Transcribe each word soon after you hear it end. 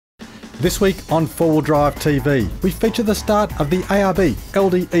This week on 4-Wheel Drive TV, we feature the start of the ARB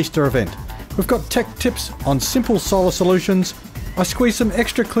Eldee Easter event. We've got tech tips on simple solar solutions, I squeeze some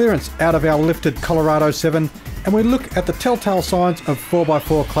extra clearance out of our lifted Colorado 7, and we look at the telltale signs of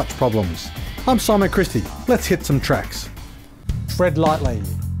 4x4 clutch problems. I'm Simon Christie, let's hit some tracks. Tread lightly,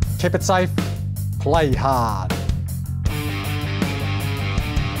 keep it safe, play hard.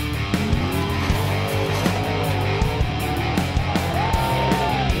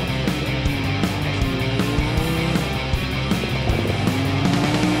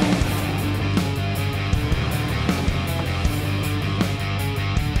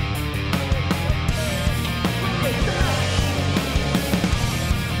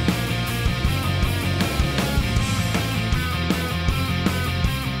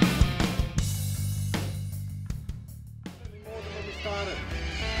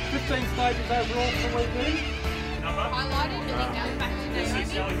 Stages overall for weekend. Highlighted and then going back to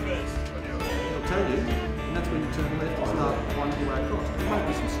Nairobi. I'll tell you, and that's when you turn left and start winding your way across. There might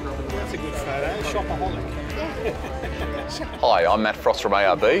be some scrubbing. That's a good photo. Shopaholic. Hi, I'm Matt Frost from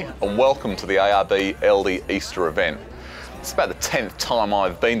ARB and welcome to the ARB Eldee Easter event. It's about the 10th time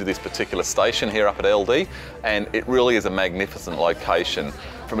I've been to this particular station here up at Eldee, and it really is a magnificent location.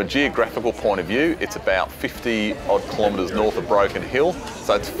 From a geographical point of view, it's about 50 odd kilometres north of Broken Hill,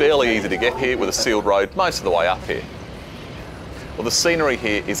 so it's fairly easy to get here with a sealed road most of the way up here. Well, the scenery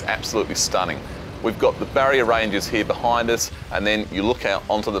here is absolutely stunning. We've got the barrier ranges here behind us, and then you look out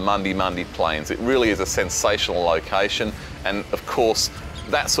onto the Mundi Plains. It really is a sensational location, and of course,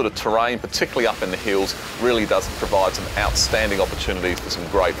 that sort of terrain, particularly up in the hills, really does provide some outstanding opportunities for some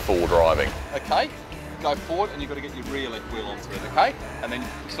great four-wheel driving. Okay, go forward and you've got to get your rear left wheel onto it, okay? And then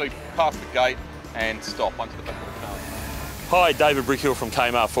sweep past the gate and stop onto the back of the car. Hi, David Brickhill from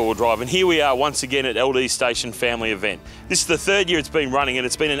Kmart 4-Wheel Drive, and here we are once again at Eldee Station Family Event. This is the third year it's been running and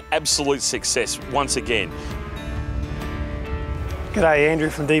it's been an absolute success once again. G'day, Andrew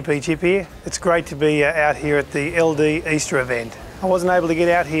from DP Chip here. It's great to be out here at the Eldee Easter event. I wasn't able to get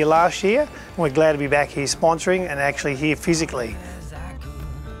out here last year, and we're glad to be back here sponsoring and actually here physically.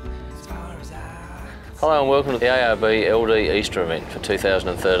 Hello and welcome to the ARB Eldee Easter event for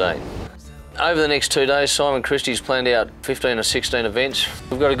 2013. Over the next 2 days, Simon Christie's planned out 15 or 16 events.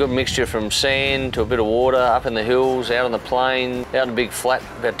 We've got a good mixture from sand to a bit of water, up in the hills, out on the plain, out in a big flat,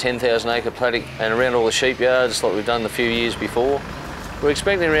 about 10,000 acre paddock, and around all the sheep yards like we've done the few years before. We're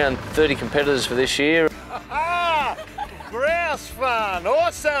expecting around 30 competitors for this year. Grouse fun,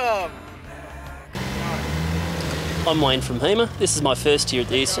 awesome! I'm Wayne from HEMA. This is my first year at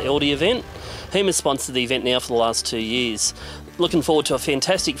the Easter Eldee event. HEMA's sponsored the event now for the last 2 years. Looking forward to a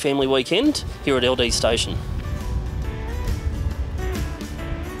fantastic family weekend here at Eldee Station.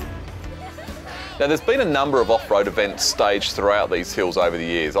 Now, there's been a number of off-road events staged throughout these hills over the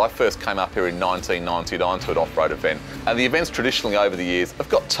years. I first came up here in 1999 to an off-road event, and the events traditionally over the years have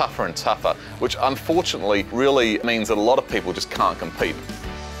got tougher and tougher, which unfortunately really means that a lot of people just can't compete.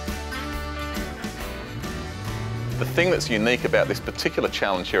 The thing that's unique about this particular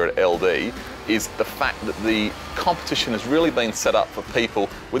challenge here at Eldee is the fact that the competition has really been set up for people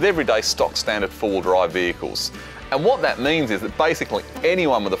with everyday stock standard four-wheel drive vehicles. And what that means is that basically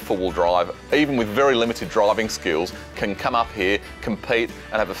anyone with a four-wheel drive, even with very limited driving skills, can come up here, compete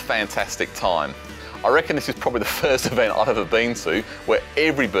and have a fantastic time. I reckon this is probably the first event I've ever been to where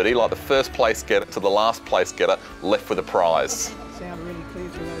everybody, like the first place getter to the last place getter, left with a prize. Sound really clear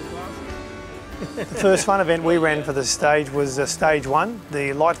through those glasses. The first fun event we ran for the stage was stage 1,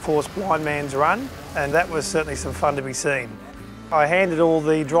 the Light Force Blind Man's Run, and that was certainly some fun to be seen. I handed all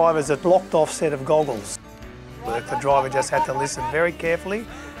the drivers a blocked off set of goggles. The driver just had to listen very carefully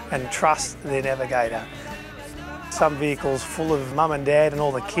and trust their navigator. Some vehicles full of mum and dad and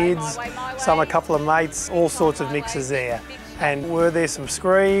all the kids, some a couple of mates, all sorts of mixes there. And were there some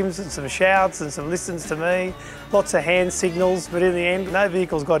screams and some shouts and some listens to me, lots of hand signals, but in the end no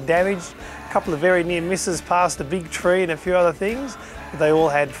vehicles got damaged. A couple of very near misses past a big tree and a few other things, but they all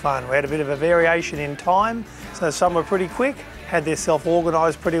had fun. We had a bit of a variation in time, so some were pretty quick, had their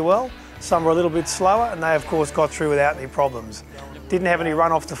self-organised pretty well. Some were a little bit slower, and they of course got through without any problems. Didn't have any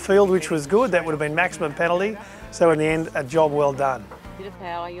run off the field, which was good. That would have been maximum penalty. So in the end, a job well done. Bit of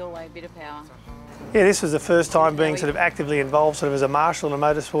power, your way, bit of power. Yeah, this was the first time being sort of actively involved sort of as a marshal in a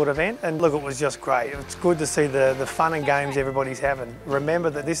motorsport event, and look, it was just great. It's good to see the fun and games everybody's having. Remember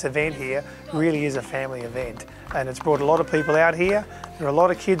that this event here really is a family event, and it's brought a lot of people out here. There are a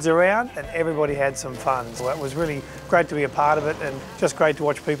lot of kids around, and everybody had some fun. So it was really great to be a part of it, and just great to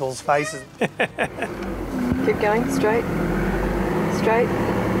watch people's faces. Keep going, straight, straight,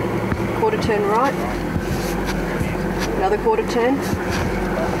 quarter turn right, another quarter turn.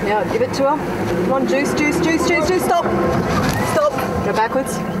 Now give it to her. Come on, juice, juice, juice, juice, juice. Stop. Stop. Go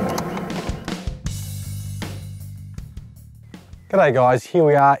backwards. G'day guys, here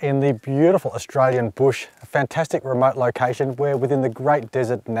we are in the beautiful Australian bush, a fantastic remote location. We're within the Great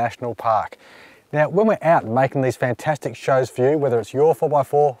Desert National Park. Now when we're out making these fantastic shows for you, whether it's your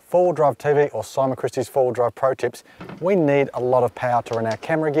 4x4, four-wheel drive TV or Simon Christie's four-wheel drive pro tips, we need a lot of power to run our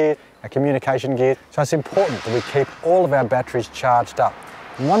camera gear, our communication gear, so it's important that we keep all of our batteries charged up.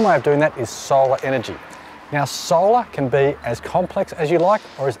 And one way of doing that is solar energy. Now solar can be as complex as you like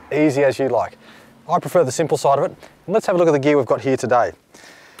or as easy as you like. I prefer the simple side of it. And let's have a look at the gear we've got here today.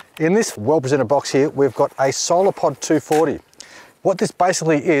 In this well-presented box here, we've got a SolarPod 240. What this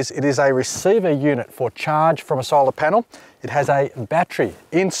basically is, it is a receiver unit for charge from a solar panel. It has a battery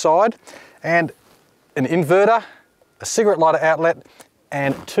inside and an inverter, a cigarette lighter outlet,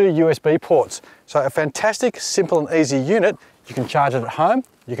 and two USB ports. So a fantastic, simple and easy unit. You can charge it at home,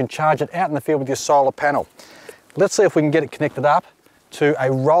 you can charge it out in the field with your solar panel. Let's see if we can get it connected up to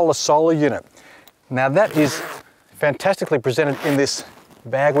a roller solar unit. Now that is fantastically presented in this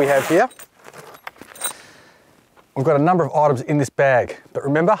bag we have here. We've got a number of items in this bag, but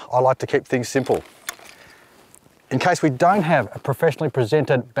remember, I like to keep things simple. In case we don't have a professionally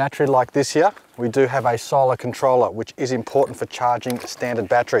presented battery like this here, we do have a solar controller, which is important for charging standard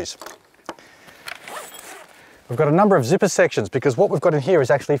batteries. We've got a number of zipper sections because what we've got in here is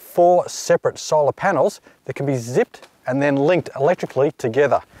actually 4 separate solar panels that can be zipped and then linked electrically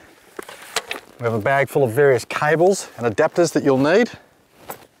together. We have a bag full of various cables and adapters that you'll need.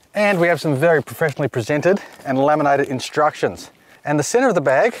 And we have some very professionally presented and laminated instructions. And the center of the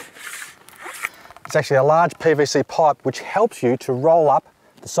bag is actually a large PVC pipe which helps you to roll up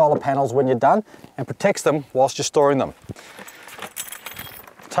the solar panels when you're done and protects them whilst you're storing them.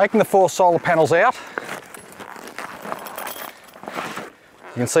 Taking the 4 solar panels out,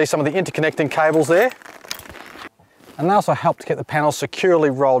 you can see some of the interconnecting cables there. And they also help to get the panels securely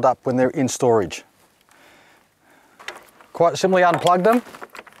rolled up when they're in storage. Quite simply unplug them.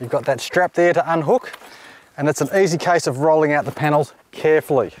 You've got that strap there to unhook, and it's an easy case of rolling out the panels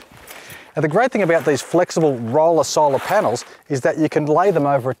carefully. Now the great thing about these flexible roller solar panels is that you can lay them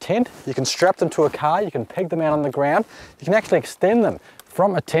over a tent, you can strap them to a car, you can peg them out on the ground, you can actually extend them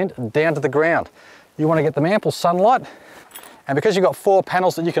from a tent down to the ground. You want to get them ample sunlight, and because you've got 4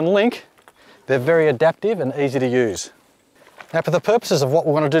 panels that you can link, they're very adaptive and easy to use. Now for the purposes of what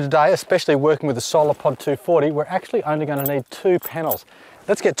we're going to do today, especially working with the SolarPod 240, we're actually only going to need 2 panels.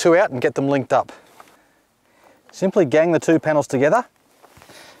 Let's get 2 out and get them linked up. Simply gang the 2 panels together.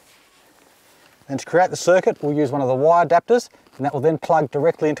 And to create the circuit, we'll use one of the wire adapters, and that will then plug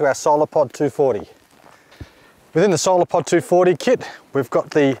directly into our SolarPod 240. Within the SolarPod 240 kit, we've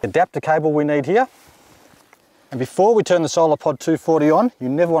got the adapter cable we need here. And before we turn the SolarPod 240 on, you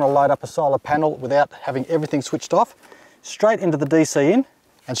never want to load up a solar panel without having everything switched off. Straight into the DC in,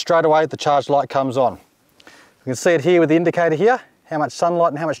 and straight away the charge light comes on. You can see it here with the indicator here, how much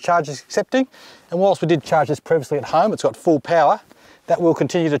sunlight and how much charge it's accepting. And whilst we did charge this previously at home, it's got full power. That will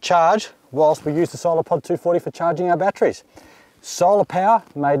continue to charge whilst we use the SolarPod 240 for charging our batteries. Solar power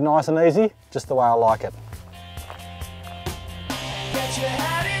made nice and easy, just the way I like it.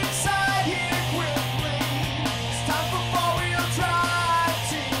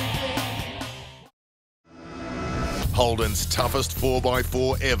 Holden's toughest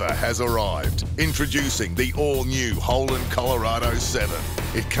 4x4 ever has arrived. Introducing the all-new Holden Colorado 7.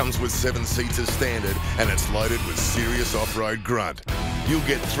 It comes with 7 seats as standard and it's loaded with serious off-road grunt. You'll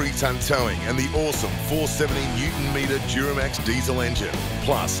get 3-ton towing and the awesome 470 Newton-metre Duramax diesel engine,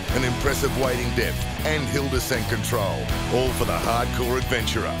 plus an impressive wading depth and hill descent control, all for the hardcore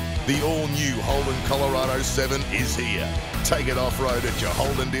adventurer. The all-new Holden Colorado 7 is here. Take it off-road at your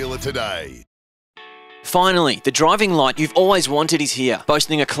Holden dealer today. Finally, the driving light you've always wanted is here,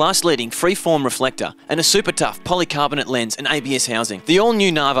 boasting a class-leading freeform reflector and a super tough polycarbonate lens and ABS housing. The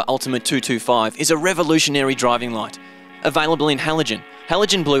all-new Nava Ultimate 225 is a revolutionary driving light, available in halogen,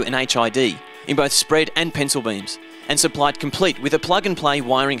 halogen blue and HID, in both spread and pencil beams, and supplied complete with a plug-and-play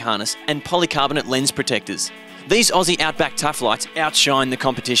wiring harness and polycarbonate lens protectors. These Aussie Outback Tough Lights outshine the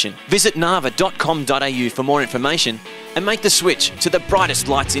competition. Visit nava.com.au for more information and make the switch to the brightest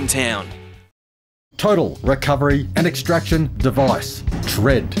lights in town. Total recovery and extraction device,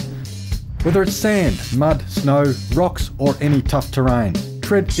 Tread. Whether it's sand, mud, snow, rocks or any tough terrain,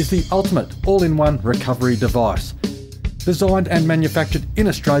 Tread is the ultimate all-in-one recovery device. Designed and manufactured in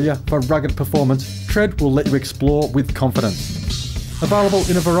Australia for rugged performance, Tread will let you explore with confidence. Available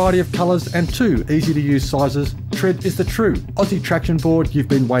in a variety of colours and 2 easy-to-use sizes, Tread is the true Aussie traction board you've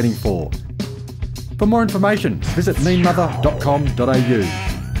been waiting for. For more information, visit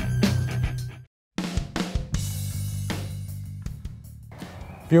meanmother.com.au.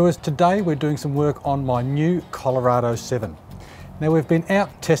 Viewers, today we're doing some work on my new Colorado 7. Now we've been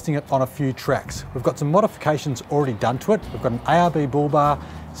out testing it on a few tracks. We've got some modifications already done to it. We've got an ARB bull bar,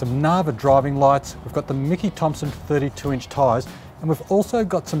 some Nava driving lights, we've got the Mickey Thompson 32-inch tyres, and we've also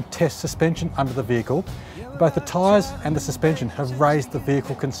got some test suspension under the vehicle. Both the tyres and the suspension have raised the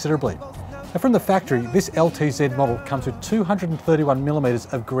vehicle considerably. Now from the factory, this LTZ model comes with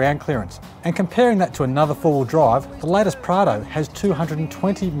 231mm of ground clearance, and comparing that to another four-wheel drive, the latest Prado has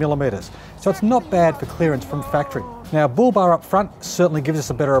 220mm, so it's not bad for clearance from factory. Now a bull bar up front certainly gives us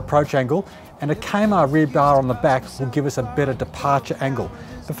a better approach angle, and a Kmart rear bar on the back will give us a better departure angle.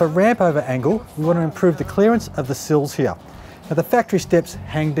 But for ramp over angle, we want to improve the clearance of the sills here. Now the factory steps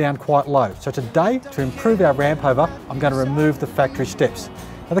hang down quite low, so today, to improve our ramp over, I'm going to remove the factory steps.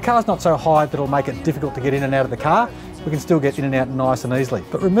 Now the car's not so high that it'll make it difficult to get in and out of the car. We can still get in and out nice and easily.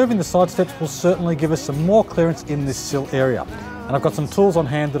 But removing the side steps will certainly give us some more clearance in this sill area. And I've got some tools on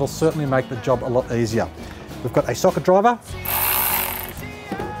hand that'll certainly make the job a lot easier. We've got a socket driver,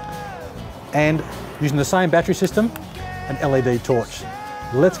 and using the same battery system, an LED torch.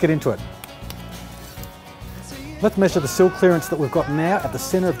 Let's get into it. Let's measure the sill clearance that we've got now at the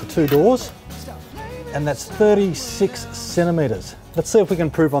centre of the two doors, and that's 36 centimetres. Let's see if we can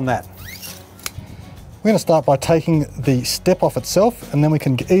improve on that. We're going to start by taking the step off itself, and then we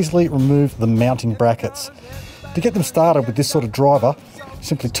can easily remove the mounting brackets. To get them started with this sort of driver,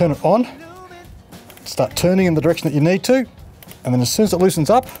 simply turn it on, start turning in the direction that you need to, and then as soon as it loosens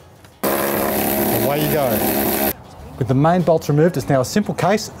up, away you go. With the main bolts removed, it's now a simple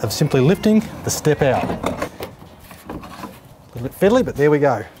case of simply lifting the step out. A little bit fiddly, but there we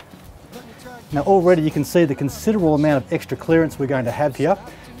go. Now already you can see the considerable amount of extra clearance we're going to have here.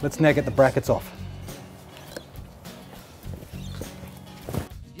 Let's now get the brackets off.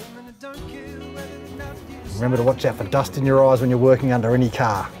 Remember to watch out for dust in your eyes when you're working under any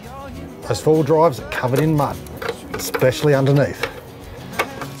car. Those four-wheel drives are covered in mud, especially underneath.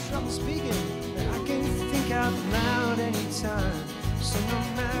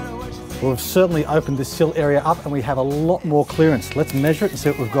 Well, we've certainly opened this sill area up and we have a lot more clearance. Let's measure it and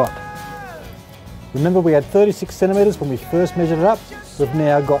see what we've got. Remember we had 36 centimetres when we first measured it up. We've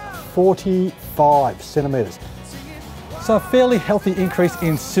now got 45 centimetres. So a fairly healthy increase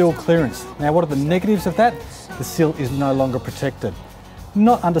in sill clearance. Now what are the negatives of that? The sill is no longer protected.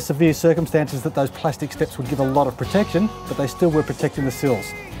 Not under severe circumstances that those plastic steps would give a lot of protection, but they still were protecting the sills.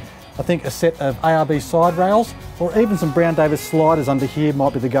 I think a set of ARB side rails or even some Brown Davis sliders under here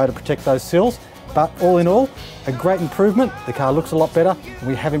might be the go to protect those sills. But all in all, a great improvement. The car looks a lot better and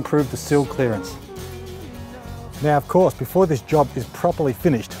we have improved the sill clearance. Now of course, before this job is properly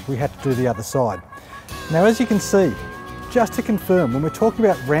finished, we had to do the other side. Now as you can see, just to confirm, when we're talking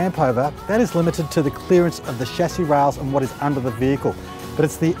about ramp over, that is limited to the clearance of the chassis rails and what is under the vehicle. But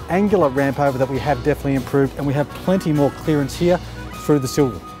it's the angular ramp over that we have definitely improved, and we have plenty more clearance here through the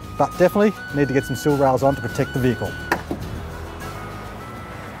sill. But definitely need to get some sill rails on to protect the vehicle.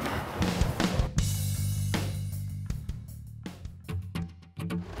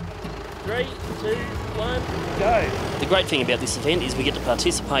 Three, two, one, go. The great thing about this event is we get to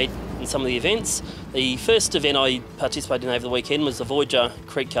participate in some of the events. The first event I participated in over the weekend was the Voyager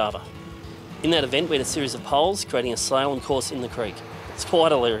Creek Carver. In that event we had a series of poles creating a slalom course in the creek. It's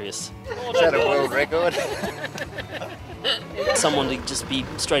quite hilarious. Is that a world record? Some wanted to just be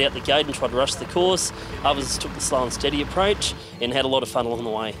straight out the gate and try to rush the course. Others took the slow and steady approach and had a lot of fun along the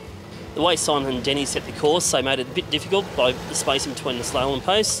way. The way Simon and Denny set the course, they made it a bit difficult by the spacing between the slalom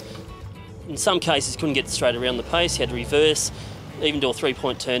posts. In some cases, couldn't get straight around the post, you had to reverse, even do a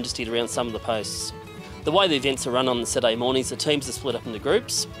three-point turn just to get around some of the posts. The way the events are run on the Saturday mornings, the teams are split up into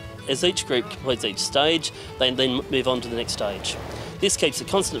groups. As each group completes each stage, they then move on to the next stage. This keeps a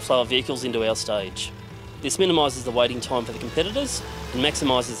constant flow of vehicles into our stage. This minimises the waiting time for the competitors and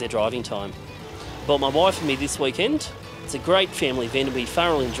maximises their driving time. But my wife and me this weekend, it's a great family event and we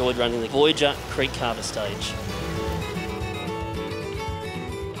thoroughly enjoyed running the Voyager Creek Carver stage.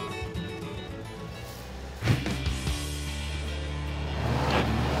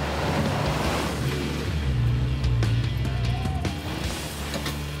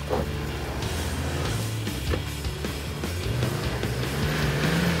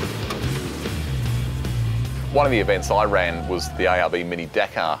 One of the events I ran was the ARB Mini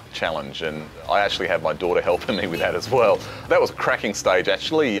Dakar Challenge, and I actually had my daughter helping me with that as well. That was a cracking stage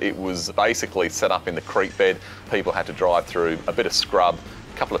actually. It was basically set up in the creek bed. People had to drive through a bit of scrub,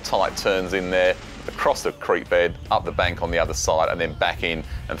 a couple of tight turns in there, across the creek bed, up the bank on the other side, and then back in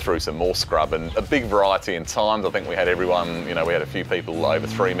and through some more scrub. And a big variety in times. I think we had everyone, we had a few people over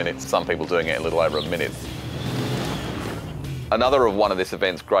 3 minutes, some people doing it a little over a minute. Another of one of this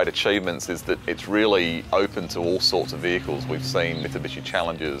event's great achievements is that it's really open to all sorts of vehicles. We've seen Mitsubishi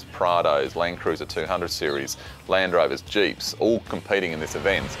Challengers, Prados, Land Cruiser 200 series, Land Rovers, Jeeps, all competing in this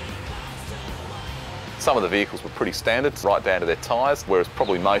event. Some of the vehicles were pretty standard, right down to their tyres, whereas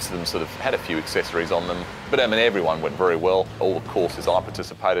probably most of them sort of had a few accessories on them. But I mean, everyone went very well. All the courses I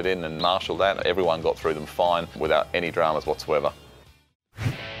participated in and marshalled at, everyone got through them fine without any dramas whatsoever.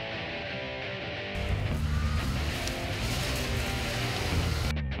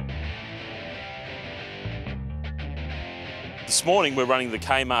 This morning we're running the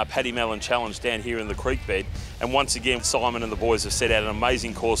Kmart Paddy Melon Challenge down here in the creek bed, and once again Simon and the boys have set out an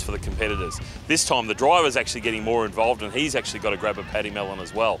amazing course for the competitors. This time the driver's actually getting more involved and he's actually got to grab a paddy melon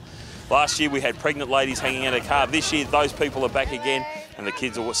as well. Last year we had pregnant ladies hanging out a car. This year those people are back again and the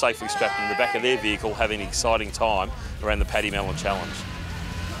kids are safely strapped in the back of their vehicle having an exciting time around the Paddy Melon Challenge.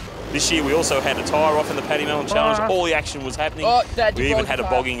 This year we also had a tyre off in the Paddy Melon Challenge. All the action was happening. We even had a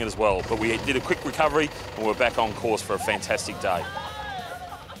bogging as well, but we did a quick recovery and we're back on course for a fantastic day.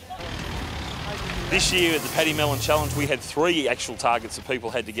 This year at the Paddy Melon Challenge we had 3 actual targets that people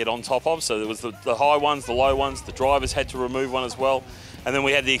had to get on top of. So there was the high ones, the low ones, the drivers had to remove one as well. And then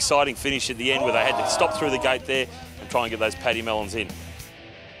we had the exciting finish at the end where they had to stop through the gate there and try and get those paddy melons in.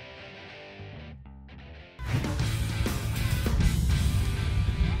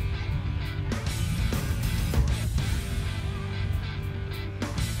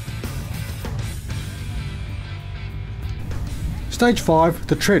 Stage 5,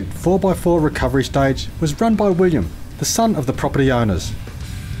 the Tread 4x4 recovery stage, was run by William, the son of the property owners.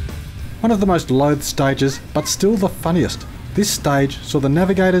 One of the most loathed stages, but still the funniest. This stage saw the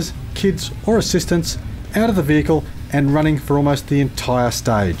navigators, kids or assistants out of the vehicle and running for almost the entire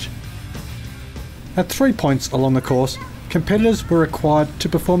stage. At 3 points along the course, competitors were required to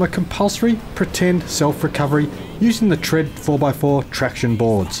perform a compulsory pretend self-recovery using the Tread 4x4 traction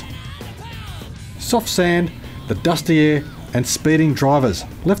boards. Soft sand, the dusty air and speeding drivers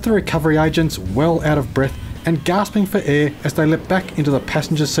left the recovery agents well out of breath and gasping for air as they leapt back into the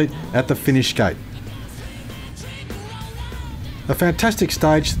passenger seat at the finish gate. A fantastic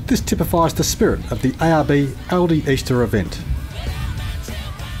stage, this typifies the spirit of the ARB Eldee Easter event.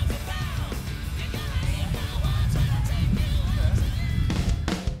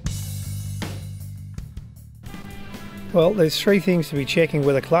 Well, there's 3 things to be checking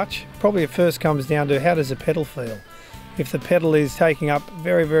with a clutch. Probably it first comes down to how does the pedal feel. If the pedal is taking up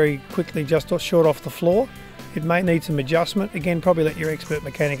very, very quickly just short off the floor, it may need some adjustment. Again, probably let your expert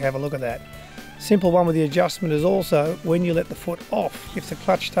mechanic have a look at that. Simple one with the adjustment is also when you let the foot off. If the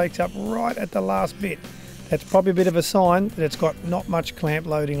clutch takes up right at the last bit, that's probably a bit of a sign that it's got not much clamp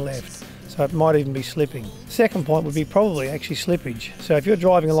loading left. So it might even be slipping. Second point would be probably actually slippage. So if you're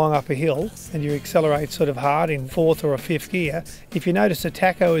driving along up a hill and you accelerate sort of hard in 4th or a 5th gear, if you notice the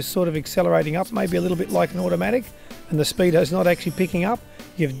tacho is sort of accelerating up, maybe a little bit like an automatic, and the speedo's not actually picking up,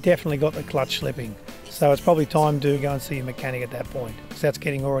 you've definitely got the clutch slipping. So it's probably time to go and see your mechanic at that point, because that's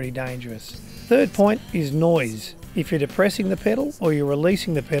getting already dangerous. Third point is noise. If you're depressing the pedal or you're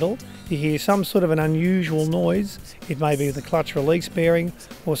releasing the pedal, you hear some sort of an unusual noise. It may be the clutch release bearing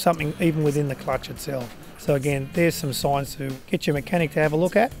or something even within the clutch itself. So again, there's some signs to get your mechanic to have a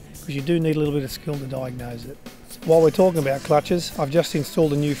look at, because you do need a little bit of skill to diagnose it. While we're talking about clutches, I've just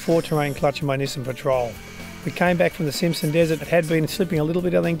installed a new 4-terrain clutch in my Nissan Patrol. We came back from the Simpson Desert. It had been slipping a little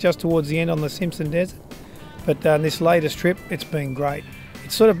bit, I think, just towards the end on the Simpson Desert. But this latest trip, it's been great.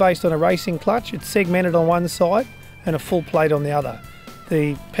 It's sort of based on a racing clutch. It's segmented on one side and a full plate on the other.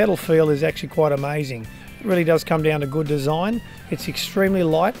 The pedal feel is actually quite amazing. It really does come down to good design. It's extremely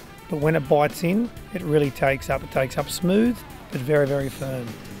light, but when it bites in, it really takes up. It takes up smooth, but very, very firm.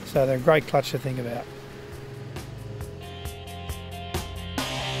 So they're a great clutch to think about.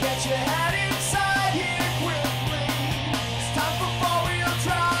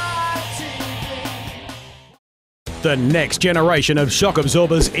 The next generation of shock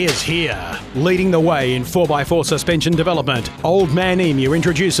absorbers is here. Leading the way in 4x4 suspension development, Old Man Emu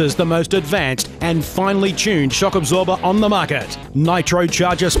introduces the most advanced and finely tuned shock absorber on the market. Nitro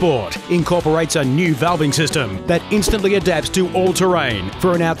Charger Sport incorporates a new valving system that instantly adapts to all terrain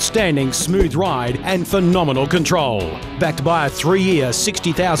for an outstanding smooth ride and phenomenal control. Backed by a 3-year,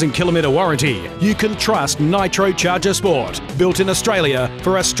 60,000 kilometre warranty, you can trust Nitro Charger Sport, built in Australia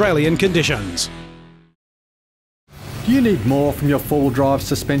for Australian conditions. Do you need more from your four-wheel drive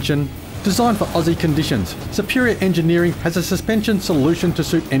suspension? Designed for Aussie conditions, Superior Engineering has a suspension solution to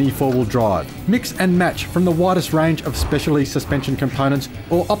suit any four-wheel drive. Mix and match from the widest range of specialty suspension components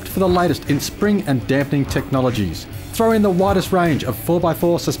or opt for the latest in spring and dampening technologies. Throw in the widest range of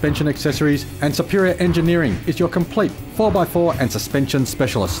 4x4 suspension accessories, and Superior Engineering is your complete 4x4 and suspension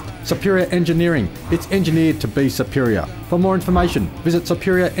specialist. Superior Engineering, it's engineered to be superior. For more information, visit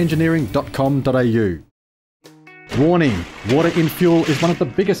superiorengineering.com.au. Warning, water in fuel is one of the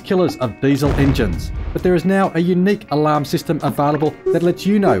biggest killers of diesel engines, but there is now a unique alarm system available that lets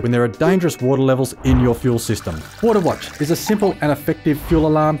you know when there are dangerous water levels in your fuel system. WaterWatch is a simple and effective fuel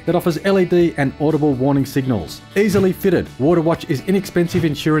alarm that offers LED and audible warning signals. Easily fitted, WaterWatch is inexpensive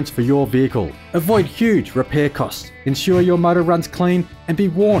insurance for your vehicle. Avoid huge repair costs, ensure your motor runs clean, and be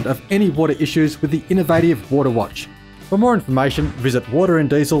warned of any water issues with the innovative WaterWatch. For more information, visit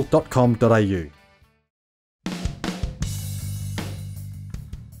waterindiesel.com.au.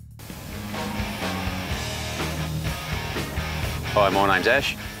 Hi, my name's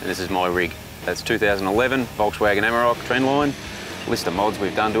Ash and this is my rig. That's 2011 Volkswagen Amarok trendline. List of mods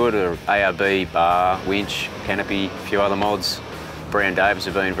we've done to it are ARB, bar, winch, canopy, a few other mods. Brown Davis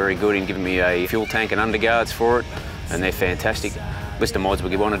have been very good in giving me a fuel tank and underguards for it, and they're fantastic. List of mods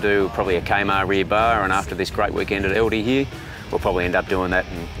we want to do, probably a Kmart rear bar, and after this great weekend at Eldee here, we'll probably end up doing that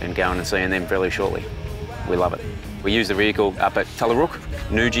and going and seeing them fairly shortly. We love it. We use the vehicle up at Tullarook,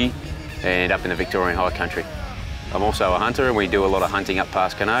 Newgie, and up in the Victorian High Country. I'm also a hunter and we do a lot of hunting up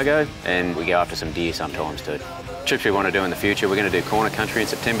past Carnago, and we go after some deer sometimes too. Trips we want to do in the future, we're going to do Corner Country in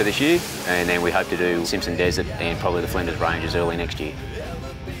September this year, and then we hope to do Simpson Desert and probably the Flinders Ranges early next year.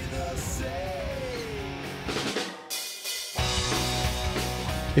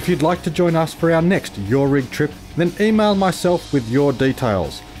 If you'd like to join us for our next Your Rig trip, then email myself with your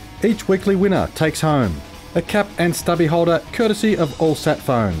details. Each weekly winner takes home a cap and stubby holder courtesy of Allsat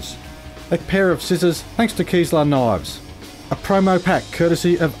phones, a pair of scissors thanks to Kiesler knives, a promo pack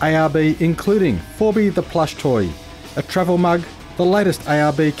courtesy of ARB including Forby the plush toy, a travel mug, the latest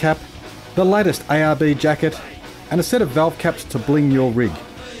ARB cap, the latest ARB jacket, and a set of valve caps to bling your rig.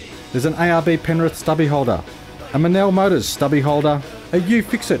 There's an ARB Penrith stubby holder, a Manel Motors stubby holder, a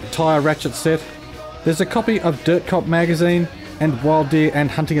U-Fix-It tyre ratchet set, there's a copy of Dirt Cop magazine and Wild Deer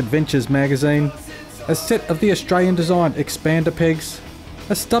and Hunting Adventures magazine, a set of the Australian designed expander pegs,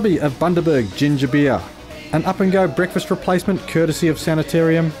 a stubby of Bundaberg ginger beer, an up-and-go breakfast replacement courtesy of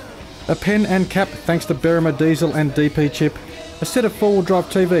Sanitarium, a pen and cap thanks to Berrima Diesel and DP Chip, a set of four-wheel drive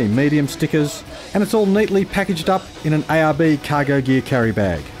TV medium stickers, and it's all neatly packaged up in an ARB cargo gear carry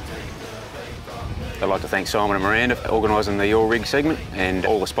bag. I'd like to thank Simon and Miranda for organising the Your Rig segment, and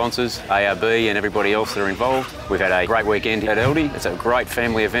all the sponsors, ARB and everybody else that are involved. We've had a great weekend at Eldee. It's a great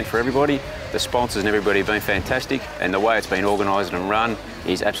family event for everybody. The sponsors and everybody have been fantastic, and the way it's been organised and run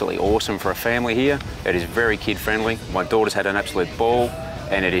is absolutely awesome for a family here. It is very kid friendly. My daughter's had an absolute ball,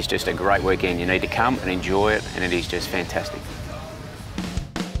 and it is just a great weekend. You need to come and enjoy it, and it is just fantastic.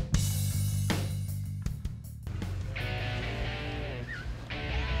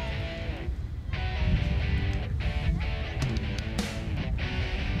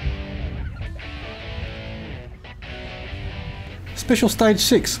 Special Stage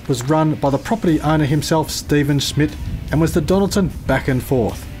 6 was run by the property owner himself, Stephen Schmidt, and was the Donaldson back and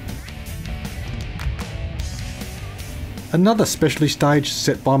forth. Another specialty stage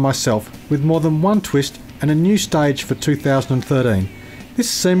set by myself with more than one twist and a new stage for 2013. This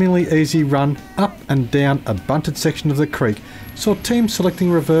seemingly easy run up and down a bunted section of the creek saw teams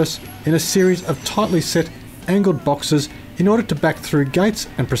selecting reverse in a series of tightly set angled boxes in order to back through gates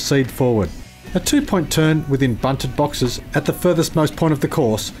and proceed forward. A 2-point turn within bunted boxes at the furthest most point of the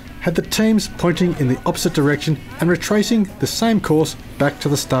course had the teams pointing in the opposite direction and retracing the same course back to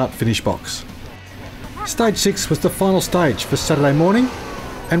the start-finish box. Stage 6 was the final stage for Saturday morning,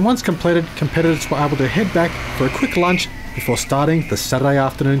 and once completed, competitors were able to head back for a quick lunch before starting the Saturday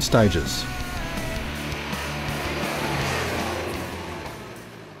afternoon stages.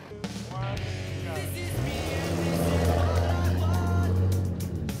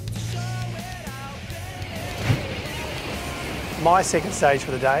 My second stage for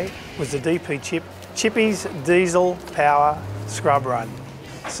the day was the DP Chip Chippy's Diesel Power Scrub Run.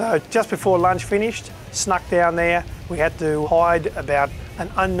 So just before lunch finished, snuck down there. We had to hide about an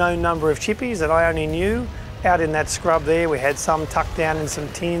unknown number of chippies that I only knew out in that scrub there. We had some tucked down in some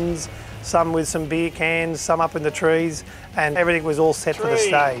tins, some with some beer cans, some up in the trees, and everything was all set for the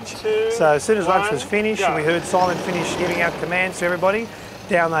stage. So as soon as lunch was finished and we heard Simon finish giving out commands to everybody,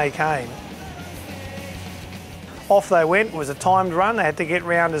 down they came. Off they went. It was a timed run. They had to get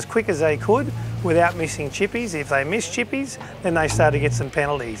round as quick as they could without missing chippies. If they missed chippies, then they started to get some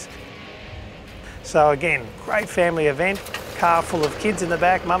penalties. So again, great family event, car full of kids in the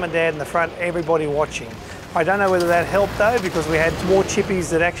back, mum and dad in the front, everybody watching. I don't know whether that helped though, because we had more chippies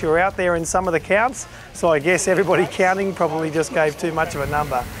that actually were out there in some of the counts, so I guess everybody counting probably just gave too much of a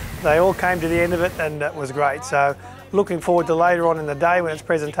number. They all came to the end of it and it was great. So looking forward to later on in the day when it's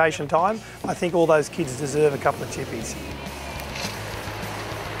presentation time. I think all those kids deserve a couple of chippies.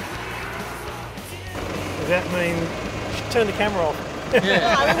 Does that mean turn the camera off? Yeah.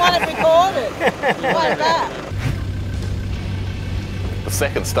 No, we want it recorded. We want that. The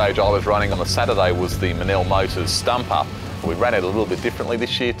second stage I was running on the Saturday was the Manel Motors stump up. We ran it a little bit differently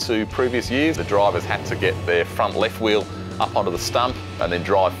this year to previous years. The drivers had to get their front left wheel up onto the stump and then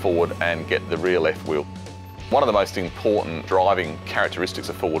drive forward and get the rear left wheel. One of the most important driving characteristics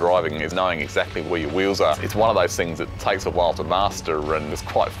of four-wheel driving is knowing exactly where your wheels are. It's one of those things that takes a while to master, and it's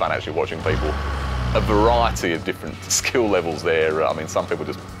quite fun actually watching people. A variety of different skill levels there. I mean, some people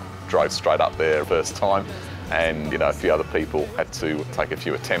just drove straight up there first time, and you know, a few other people had to take a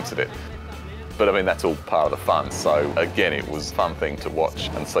few attempts at it. But I mean, that's all part of the fun. So again, it was a fun thing to watch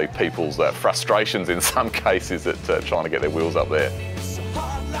and see people's frustrations in some cases at trying to get their wheels up there.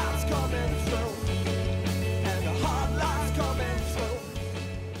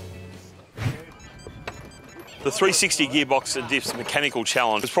 The 360 gearbox and diffs mechanical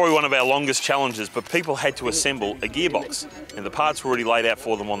challenge was probably one of our longest challenges, but people had to assemble a gearbox and the parts were already laid out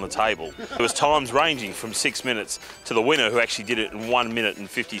for them on the table. There was times ranging from 6 minutes to the winner who actually did it in 1 minute and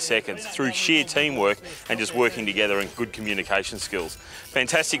 50 seconds through sheer teamwork and just working together and good communication skills.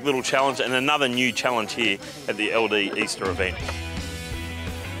 Fantastic little challenge, and another new challenge here at the Eldee Easter event.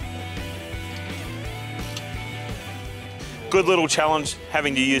 Good little challenge,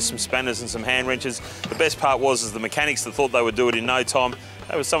 having to use some spanners and some hand wrenches. The best part was the mechanics that thought they would do it in no time.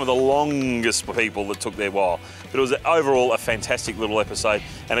 They were some of the longest people that took their while. But it was overall a fantastic little episode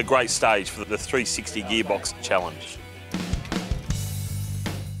and a great stage for the 360 gearbox challenge.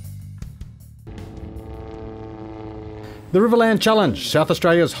 The Riverland Challenge, South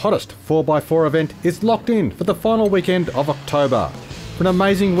Australia's hottest 4x4 event, is locked in for the final weekend of October. For an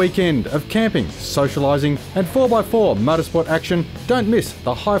amazing weekend of camping, socialising and 4x4 motorsport action, don't miss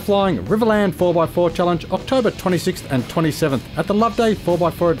the high-flying Riverland 4x4 Challenge October 26th and 27th at the Loveday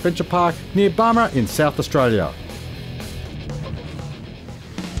 4x4 Adventure Park near Barmera in South Australia.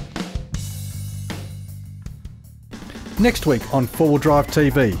 Next week on 4 Wheel Drive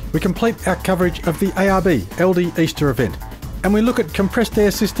TV, we complete our coverage of the ARB Eldee Easter event, and we look at compressed air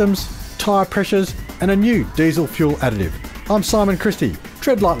systems, tyre pressures and a new diesel fuel additive. I'm Simon Christie.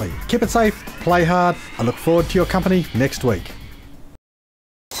 Tread lightly, keep it safe, play hard. I look forward to your company next week.